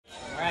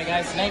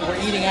Alright guys, tonight we're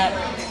eating at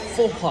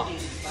Phoa.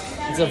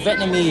 It's a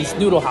Vietnamese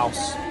noodle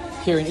house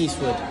here in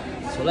Eastwood.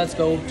 So let's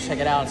go check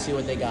it out and see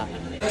what they got.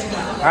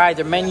 Alright,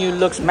 their menu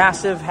looks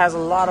massive, has a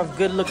lot of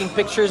good looking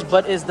pictures,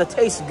 but is the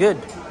taste good?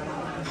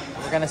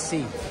 We're gonna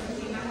see.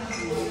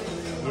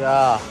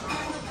 Yeah.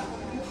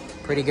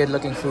 Pretty good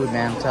looking food,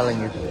 man, I'm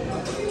telling you.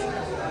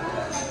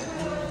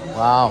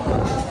 Wow.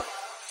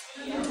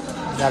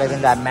 Got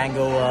even that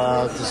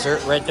mango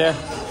dessert right there.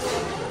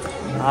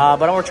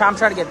 But I'm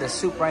trying to get this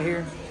soup right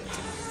here.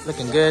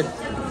 Looking good.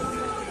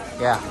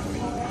 Yeah.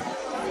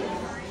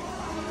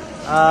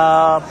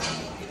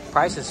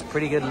 Price is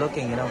pretty good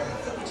looking, you know.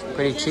 It's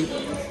pretty cheap.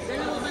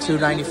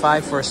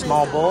 $2.95 for a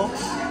small bowl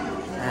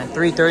and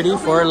 $3.30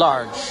 for a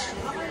large.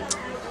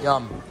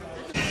 Yum.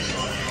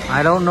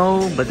 I don't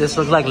know, but this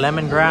looks like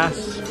lemongrass.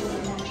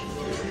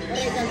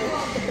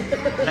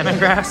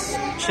 Lemongrass,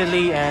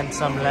 chili, and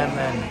some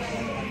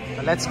lemon.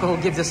 But let's go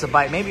give this a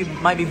bite. Maybe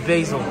it might be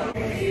basil.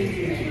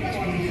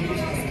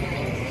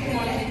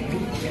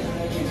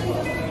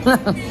 I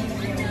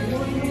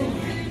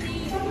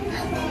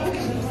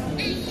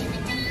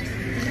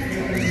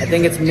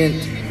think it's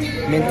mint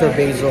or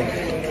basil.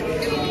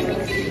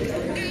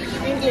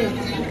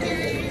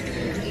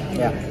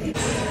 Yeah.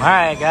 All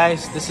right,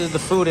 guys, this is the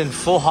food in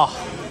Phoa.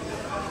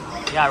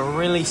 Yeah,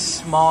 really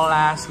small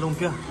ass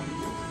lumpia,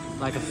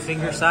 like a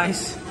finger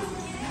size.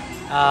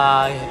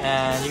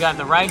 And you got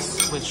the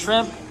rice with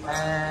shrimp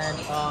and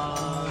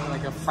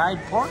like a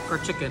fried pork or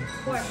chicken.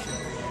 Pork.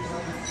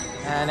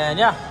 And then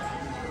yeah,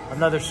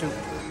 another soup.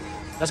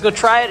 Let's go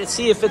try it and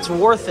see if it's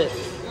worth it.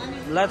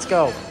 Let's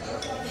go.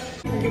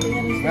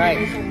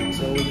 Alright,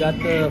 so we got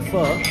the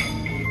pho.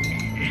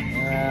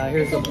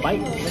 Here's a bite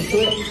into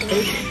it.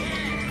 Taste.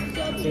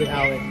 See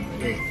how it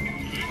is.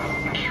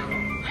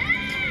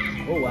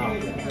 Oh wow.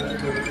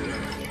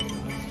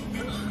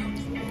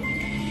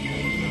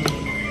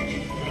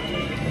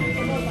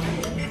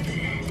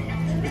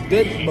 It's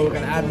good, but we're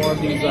gonna add more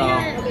of these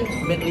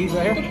mint leaves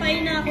right here.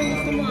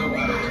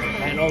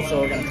 And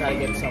also we're gonna try to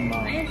get some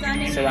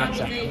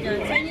sriracha.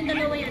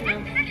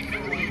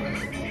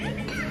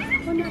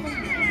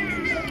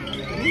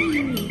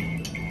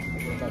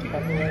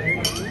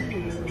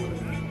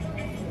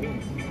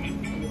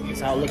 This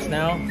is how it looks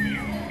now.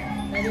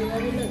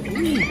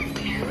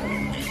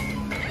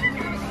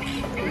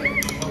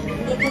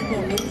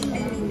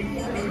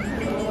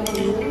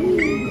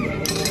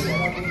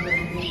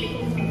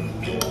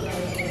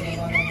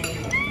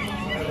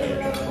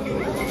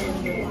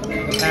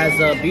 It has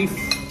beef,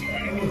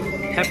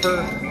 pepper,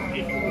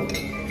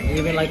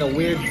 even like a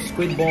weird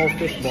squid ball,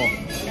 fish ball.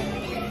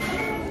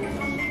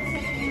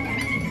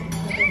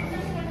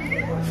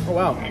 Oh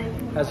wow,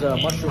 has a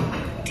mushroom.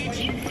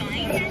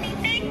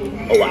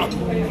 Oh wow,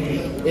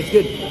 it's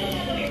good.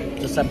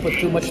 Just I put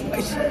too much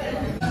spice.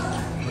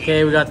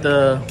 Okay, we got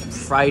the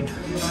fried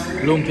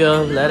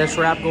lumpia lettuce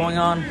wrap going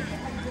on.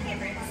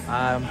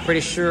 I'm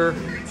pretty sure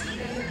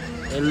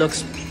it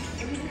looks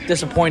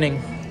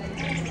disappointing.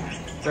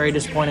 Very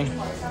disappointing.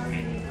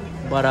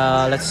 But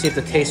let's see if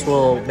the taste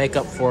will make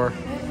up for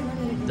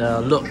the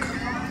look.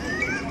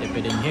 Dip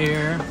it in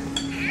here.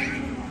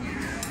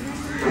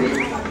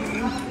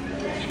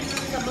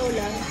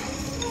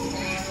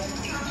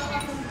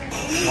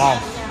 Wow.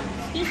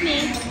 Excuse me.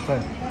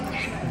 Okay.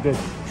 Good.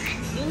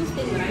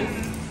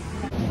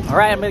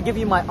 Alright, I'm going to give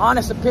you my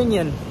honest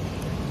opinion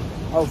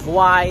of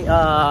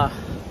why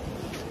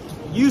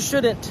you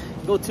shouldn't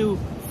go to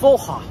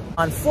Phoa.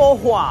 On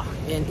Phoa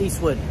in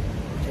Eastwood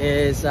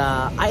is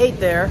I ate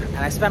there and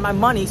I spent my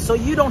money, so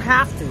you don't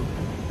have to,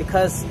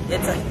 because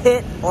it's a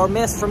hit or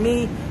miss for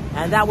me,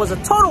 and that was a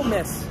total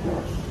miss.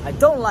 I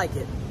don't like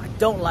it. I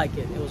don't like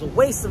it. It was a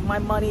waste of my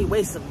money,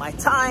 waste of my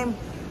time.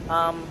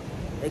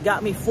 It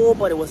got me full,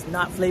 but it was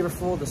not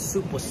flavorful. The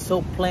soup was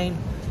so plain.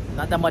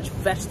 Not that much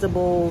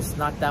vegetables,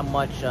 not that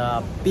much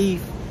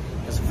beef.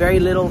 Just very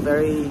little,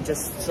 very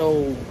just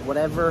so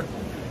whatever.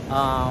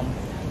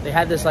 They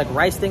had this like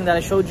rice thing that I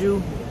showed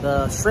you.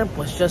 The shrimp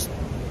was just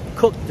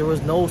cooked. There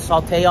was no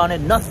saute on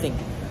it, nothing.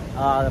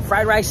 The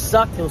fried rice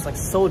sucked. It was like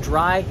so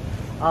dry.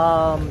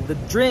 The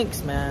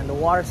drinks, man, the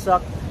water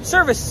sucked.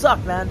 Service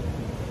sucked, man.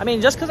 I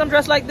mean, just because I'm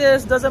dressed like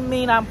this doesn't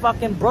mean I'm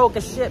fucking broke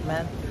as shit,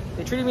 man.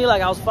 They treated me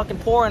like I was fucking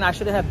poor and I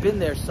shouldn't have been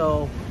there.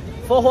 So,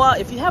 Phoa,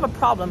 if you have a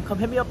problem, come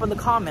hit me up in the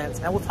comments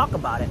and we'll talk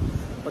about it.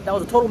 But that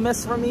was a total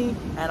miss for me,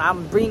 and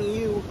I'm bringing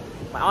you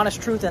my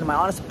honest truth and my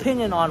honest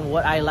opinion on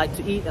what I like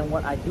to eat and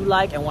what I do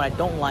like and what I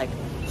don't like.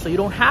 So you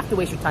don't have to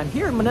waste your time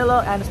here in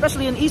Manila, and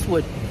especially in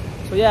Eastwood.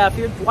 So yeah, if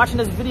you're watching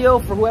this video,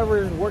 for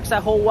whoever works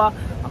at Hoa,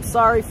 I'm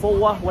sorry,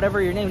 Phoa, whatever,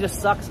 your name just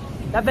sucks.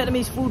 That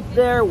Vietnamese food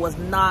there was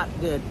not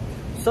good.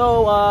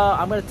 So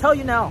I'm gonna tell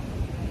you now,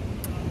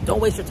 don't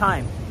waste your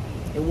time.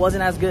 It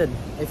wasn't as good.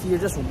 If you're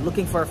just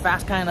looking for a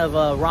fast kind of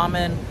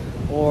ramen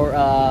or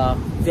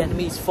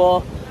Vietnamese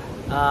pho,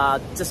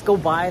 just go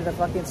buy the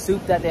fucking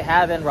soup that they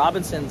have in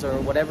Robinson's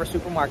or whatever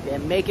supermarket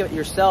and make it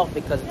yourself,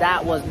 because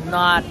that was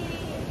not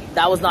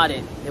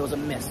it. It was a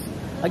miss.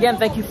 Again,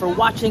 thank you for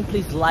watching.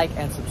 Please like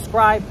and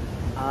subscribe.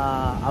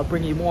 I'll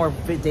bring you more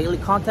daily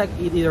content,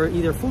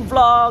 either food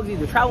vlogs,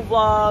 either travel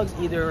vlogs,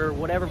 either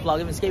whatever vlog,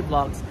 even escape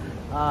vlogs.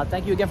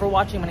 Thank you again for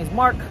watching. My name's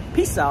Mark.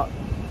 Peace out.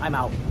 I'm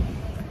out.